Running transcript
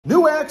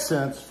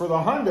accents for the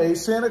Hyundai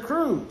Santa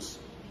Cruz.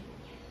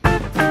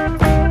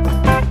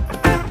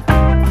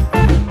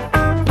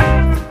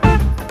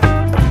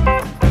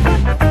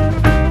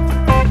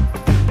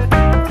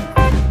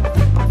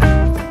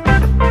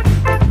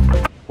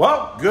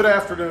 Well, good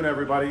afternoon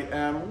everybody,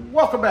 and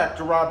welcome back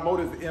to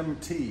Rodmotive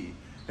MT.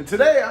 And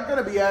today I'm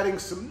going to be adding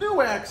some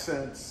new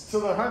accents to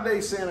the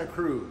Hyundai Santa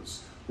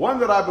Cruz. One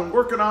that I've been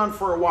working on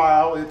for a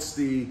while. It's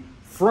the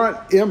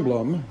front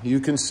emblem. You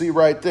can see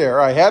right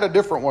there. I had a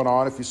different one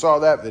on if you saw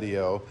that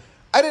video.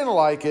 I didn't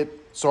like it,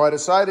 so I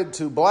decided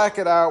to black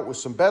it out with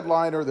some bed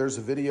liner. There's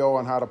a video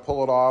on how to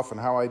pull it off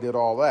and how I did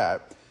all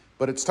that.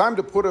 But it's time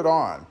to put it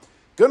on.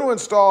 Going to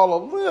install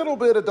a little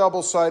bit of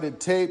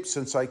double-sided tape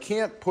since I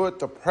can't put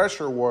the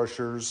pressure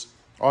washers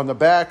on the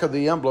back of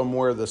the emblem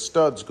where the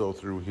studs go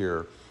through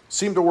here.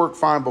 Seemed to work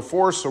fine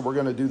before, so we're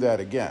going to do that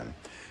again.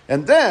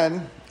 And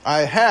then I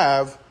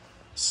have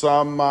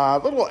some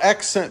little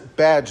accent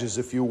badges,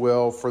 if you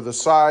will, for the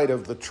side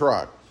of the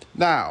truck.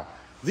 Now,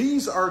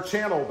 these are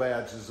channel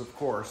badges, of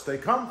course. They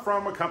come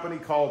from a company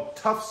called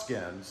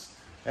Toughskins,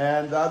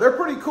 and they're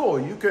pretty cool.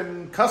 You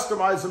can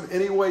customize them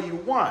any way you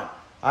want.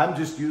 I'm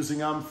just using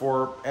them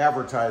for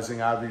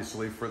advertising,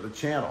 obviously, for the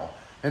channel.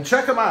 And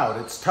check them out.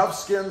 It's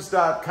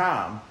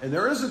toughskins.com, and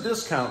there is a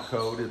discount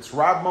code. It's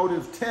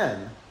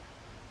RodMotive10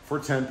 for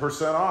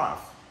 10%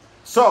 off.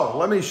 So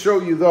let me show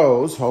you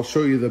those. I'll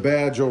show you the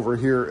badge over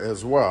here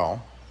as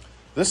well.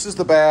 This is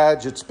the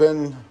badge. It's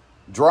been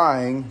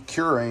drying,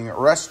 curing,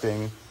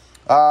 resting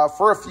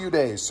for a few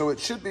days. So it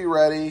should be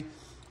ready.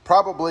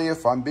 Probably,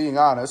 if I'm being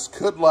honest,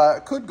 could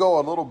go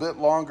a little bit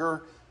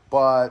longer,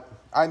 but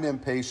I'm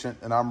impatient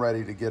and I'm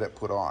ready to get it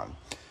put on.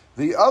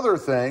 The other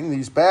thing,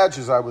 these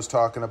badges I was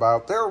talking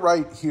about, they're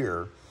right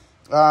here.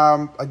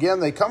 Again,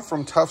 they come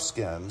from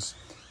Toughskins.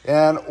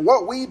 And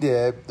what we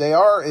did, they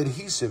are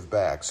adhesive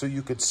back, so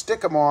you could stick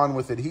them on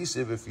with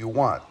adhesive if you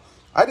want.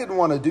 I didn't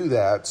want to do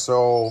that,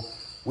 so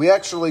we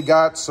actually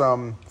got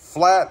some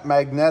flat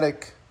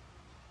magnetic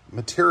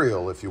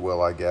material, if you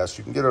will, I guess.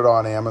 You can get it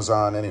on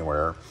Amazon,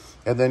 anywhere.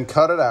 And then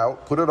cut it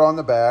out, put it on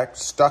the back,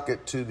 stuck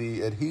it to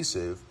the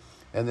adhesive,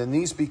 and then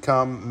these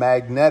become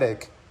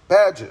magnetic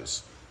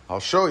badges.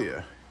 I'll show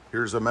you.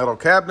 Here's a metal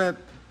cabinet,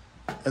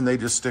 and they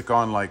just stick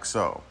on like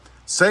so.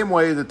 Same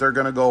way that they're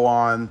going to go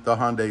on the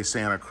Hyundai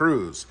Santa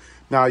Cruz.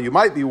 Now, you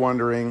might be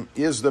wondering,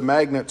 is the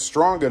magnet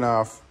strong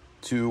enough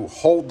to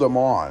hold them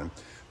on?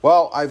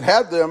 Well, I've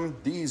had them,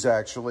 these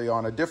actually,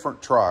 on a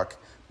different truck.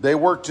 They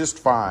work just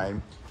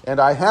fine.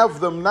 And I have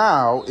them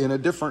now in a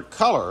different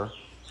color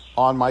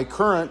on my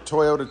current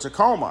Toyota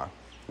Tacoma.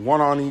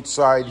 One on each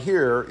side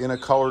here in a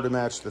color to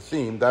match the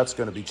theme. That's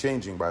going to be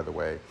changing, by the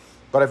way.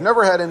 But I've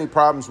never had any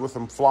problems with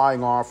them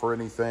flying off or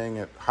anything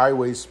at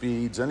highway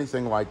speeds,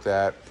 anything like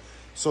that.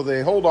 So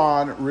they hold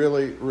on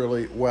really,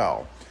 really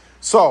well.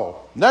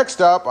 So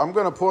next up, I'm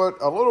going to put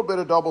a little bit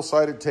of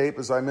double-sided tape,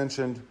 as I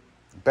mentioned,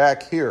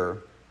 back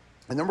here.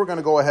 And then we're going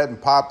to go ahead and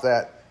pop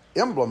that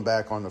emblem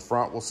back on the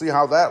front. We'll see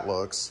how that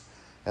looks.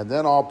 And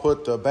then I'll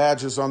put the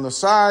badges on the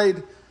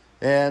side,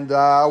 and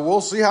we'll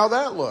see how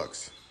that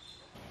looks.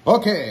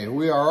 Okay,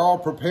 we are all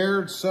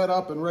prepared, set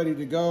up, and ready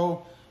to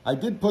go. I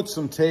did put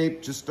some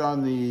tape just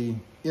on the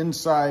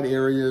inside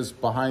areas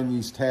behind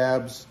these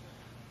tabs.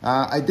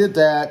 I did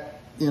that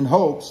in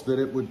hopes that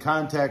it would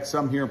contact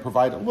some here and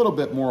provide a little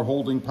bit more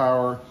holding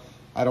power.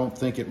 I don't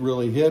think it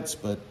really hits,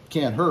 but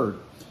can't hurt.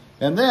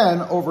 And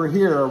then over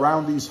here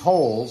around these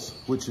holes,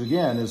 which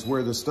again is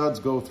where the studs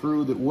go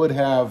through that would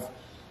have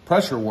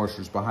pressure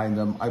washers behind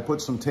them, I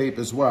put some tape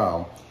as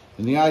well.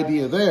 And the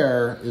idea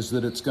there is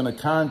that it's going to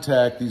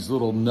contact these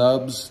little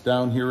nubs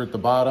down here at the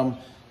bottom.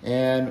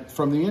 And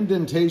from the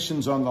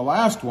indentations on the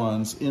last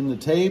ones in the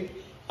tape,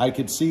 I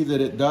could see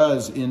that it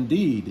does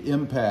indeed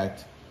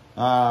impact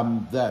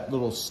that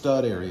little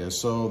stud area.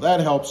 So that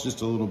helps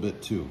just a little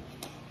bit too.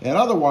 And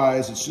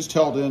otherwise, it's just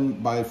held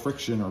in by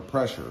friction or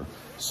pressure.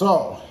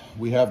 So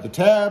we have the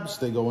tabs,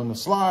 they go in the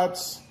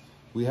slots.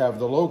 We have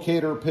the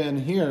locator pin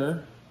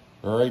here,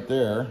 or right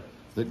there,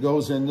 that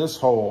goes in this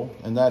hole,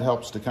 and that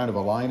helps to kind of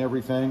align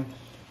everything.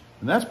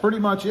 And that's pretty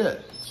much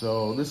it.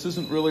 So this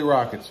isn't really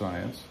rocket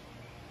science.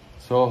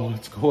 So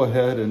let's go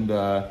ahead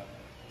and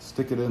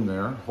stick it in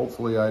there.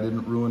 Hopefully I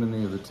didn't ruin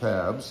any of the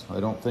tabs. I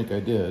don't think I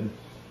did.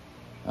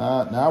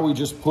 Now we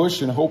just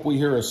push and hope we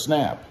hear a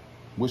snap.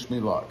 Wish me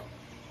luck.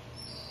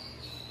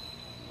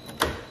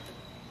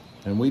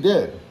 And we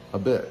did, a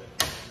bit.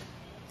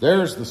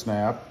 There's the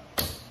snap.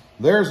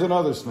 There's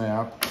another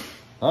snap.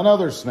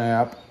 Another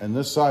snap. And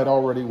this side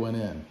already went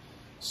in.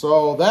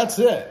 So that's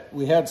it.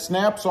 We had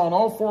snaps on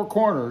all four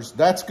corners.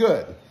 That's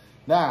good.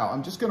 Now,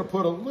 I'm just going to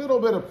put a little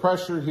bit of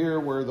pressure here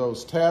where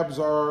those tabs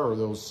are, or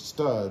those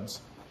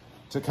studs,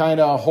 to kind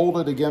of hold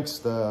it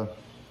against the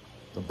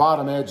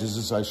bottom edges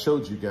as I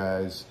showed you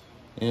guys.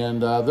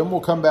 And then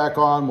we'll come back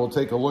on, we'll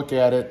take a look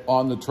at it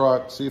on the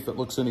truck, see if it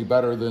looks any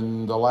better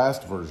than the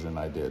last version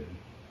I did.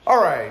 All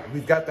right,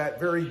 we've got that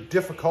very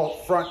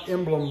difficult front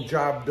emblem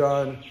job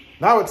done.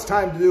 Now it's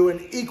time to do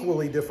an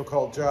equally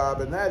difficult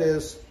job, and that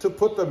is to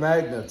put the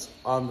magnets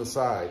on the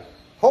side.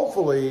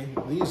 Hopefully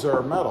these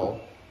are metal,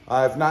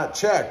 I've not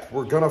checked.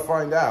 We're gonna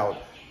find out.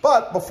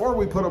 But before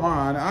we put them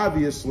on,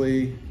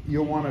 obviously,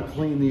 you'll wanna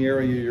clean the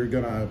area you're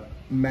gonna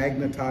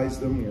magnetize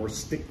them or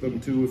stick them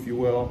to, if you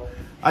will.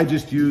 I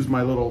just use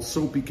my little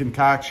soapy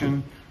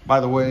concoction.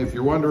 By the way, if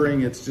you're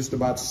wondering, it's just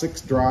about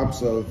 6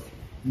 drops of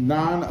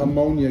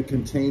non-ammonia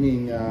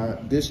containing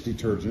dish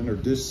detergent or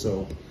dish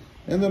soap,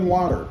 and then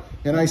water.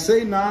 And I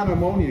say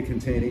non-ammonia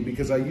containing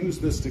because I use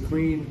this to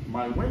clean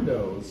my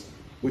windows,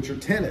 which are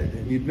tinted.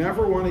 And you'd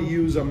never want to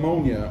use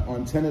ammonia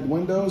on tinted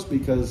windows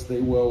because they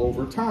will,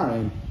 over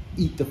time,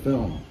 eat the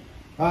film.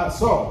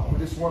 So we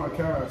just want to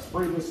kind of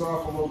spray this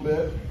off a little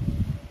bit.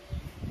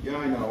 Yeah,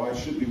 I know, I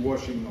should be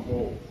washing the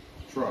whole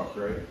truck,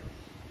 right?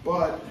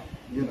 But,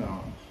 you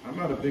know, I'm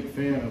not a big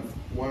fan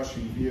of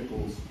washing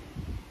vehicles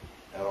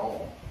at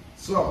all.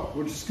 So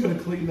we're just gonna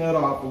clean that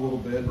off a little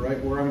bit,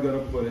 right where I'm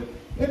gonna put it.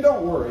 And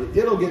don't worry,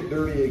 it'll get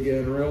dirty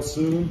again real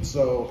soon,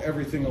 so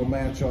everything will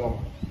match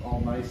all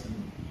nice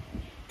and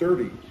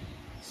dirty.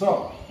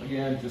 So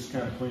again, just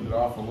kind of clean it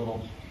off a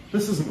little.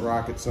 This isn't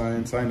rocket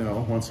science, I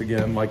know, once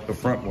again, like the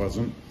front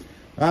wasn't.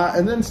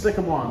 And then stick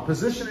them on.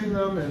 Positioning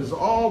them is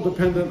all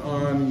dependent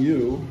on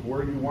you,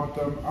 where you want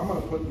them. I'm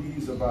gonna put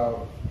these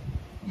about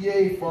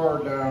yay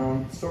far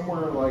down,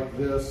 somewhere like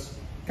this,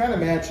 kind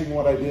of matching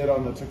what I did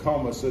on the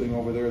Tacoma sitting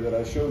over there that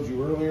I showed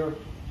you earlier.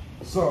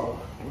 So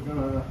we're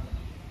gonna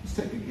just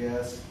take a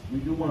guess. We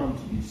do want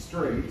them to be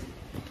straight,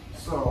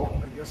 so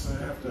I guess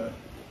I have to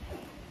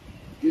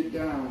get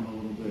down a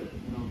little bit.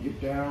 You know, get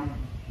down,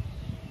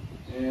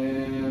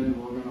 and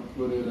we're gonna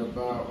put it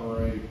about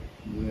right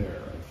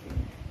there, I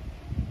think.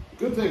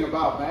 Good thing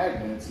about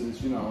magnets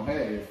is, you know,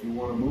 hey, if you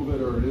want to move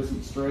it or it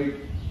isn't straight,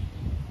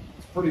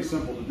 it's pretty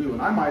simple to do.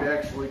 And I might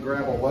actually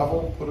grab a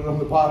level, put it on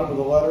the bottom of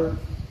the letter,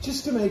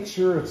 just to make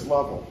sure it's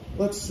level.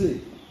 Let's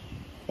see.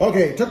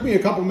 Okay, it took me a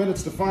couple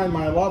minutes to find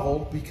my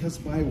level because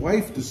my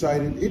wife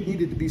decided it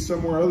needed to be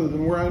somewhere other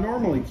than where I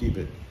normally keep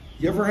it.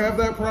 You ever have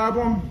that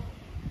problem?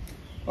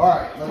 All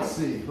right, let's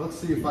see. Let's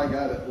see if I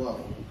got it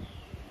level.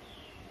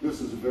 This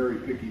is a very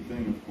picky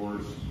thing, of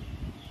course.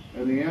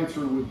 And the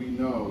answer would be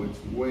no,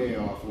 it's way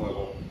off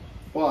level.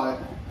 But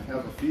I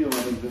have a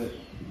feeling that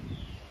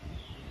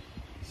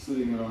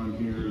sitting it on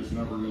here is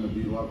never going to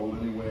be level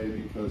anyway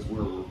because of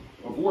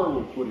where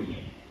we're putting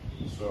it.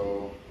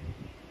 So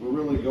we're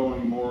really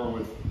going more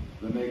with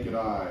the naked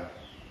eye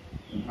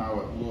and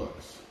how it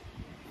looks.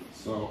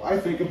 So I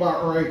think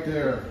about right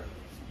there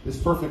is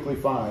perfectly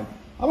fine.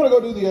 I'm going to go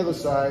do the other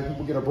side.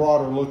 We'll get a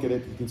broader look at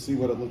it. You can see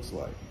what it looks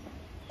like.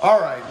 All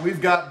right,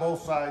 we've got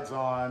both sides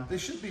on. They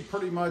should be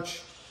pretty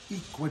much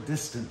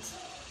equidistant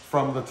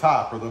from the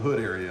top or the hood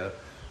area.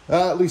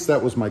 At least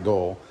that was my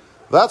goal.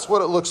 That's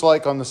what it looks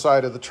like on the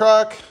side of the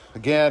truck.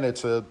 Again,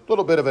 it's a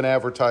little bit of an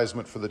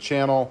advertisement for the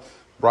channel.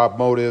 Rob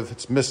Motive,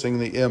 it's missing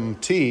the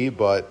MT,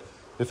 but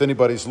if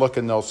anybody's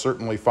looking, they'll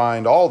certainly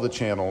find all the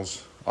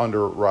channels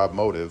under Rob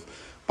Motive.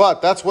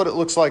 But that's what it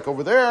looks like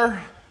over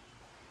there.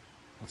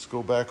 Let's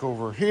go back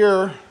over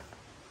here.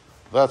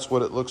 That's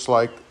what it looks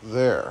like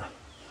there.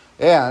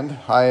 And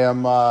I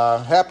am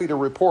happy to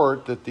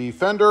report that the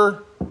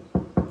fender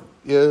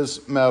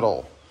is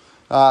metal.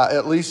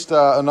 At least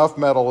enough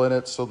metal in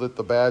it so that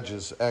the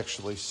badges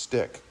actually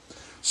stick.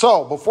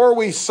 So before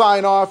we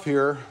sign off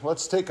here,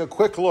 let's take a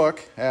quick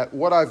look at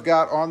what I've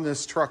got on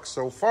this truck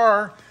so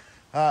far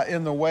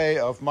in the way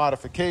of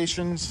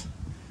modifications.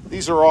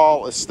 These are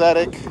all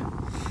aesthetic.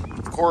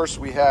 Of course,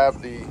 we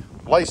have the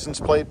license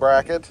plate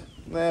bracket.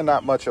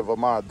 Not much of a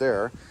mod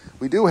there.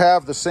 We do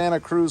have the Santa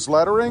Cruz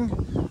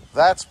lettering.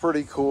 That's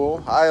pretty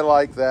cool. I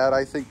like that.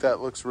 I think that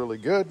looks really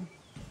good.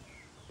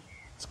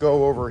 Let's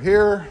go over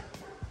here.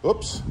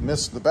 Oops,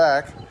 missed the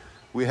back.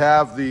 We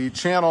have the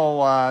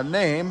channel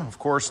name, of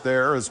course,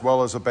 there, as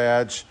well as a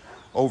badge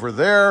over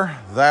there.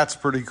 That's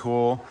pretty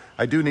cool.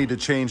 I do need to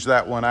change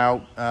that one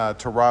out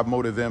to Rob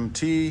Motive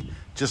MT.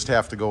 Just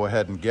have to go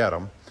ahead and get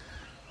them.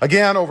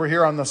 Again, over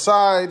here on the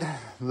side,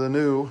 the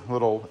new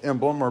little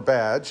emblem or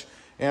badge.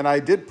 And I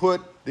did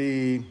put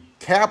the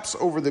caps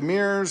over the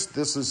mirrors.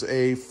 This is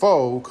a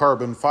faux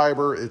carbon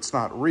fiber. It's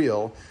not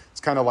real. It's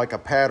kind of like a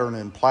pattern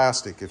in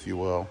plastic, if you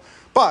will.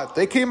 But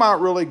they came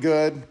out really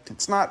good.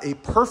 It's not a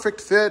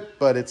perfect fit,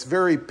 but it's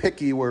very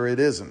picky where it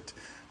isn't.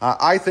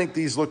 I think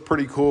these look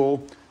pretty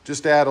cool.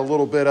 Just add a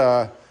little bit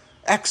of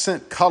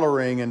accent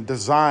coloring and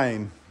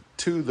design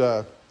to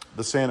the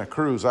Santa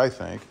Cruz, I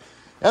think.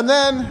 And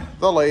then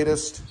the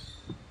latest,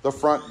 the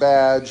front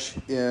badge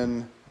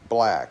in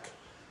black.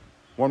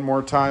 One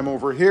more time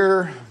over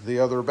here, the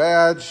other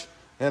badge,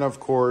 and of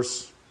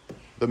course,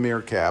 the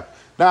mirror cap.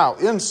 Now,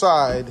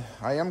 inside,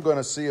 I am going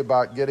to see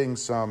about getting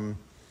some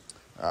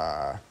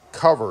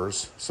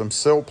covers, some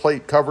sill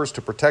plate covers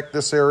to protect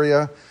this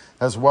area,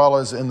 as well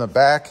as in the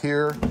back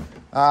here.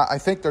 I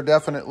think they're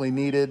definitely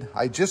needed.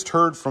 I just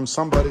heard from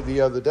somebody the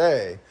other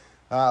day,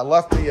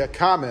 left me a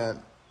comment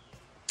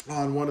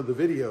on one of the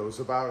videos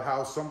about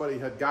how somebody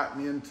had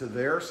gotten into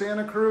their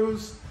Santa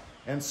Cruz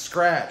and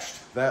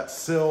scratched that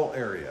sill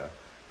area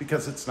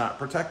because it's not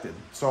protected.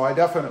 So I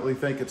definitely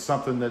think it's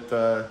something that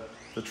the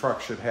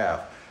truck should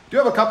have. Do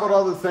have a couple of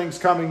other things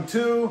coming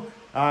too.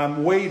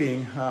 I'm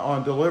waiting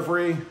on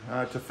delivery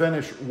to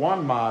finish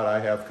one mod I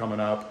have coming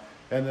up,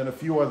 and then a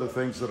few other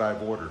things that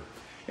I've ordered.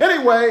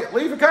 Anyway,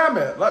 leave a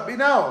comment. Let me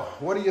know.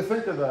 What do you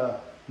think of the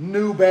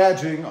new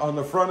badging on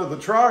the front of the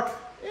truck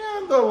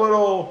and the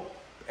little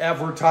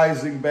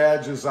advertising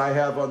badges I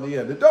have on the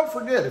end? And don't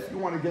forget, if you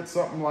want to get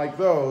something like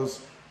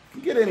those,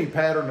 you can get any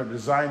pattern or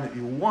design that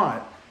you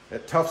want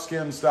at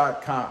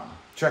toughskins.com.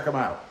 Check them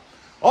out.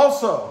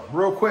 Also,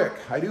 real quick,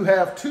 I do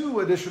have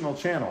 2 additional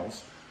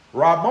channels.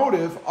 Rob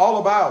Motive,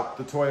 all about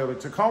the Toyota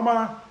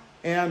Tacoma,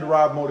 and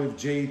Rob Motive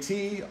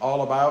JT,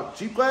 all about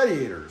Jeep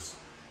Gladiators.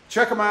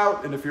 Check them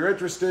out, and if you're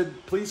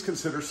interested, please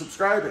consider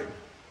subscribing.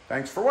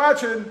 Thanks for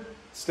watching.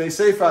 Stay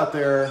safe out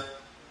there.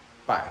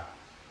 Bye.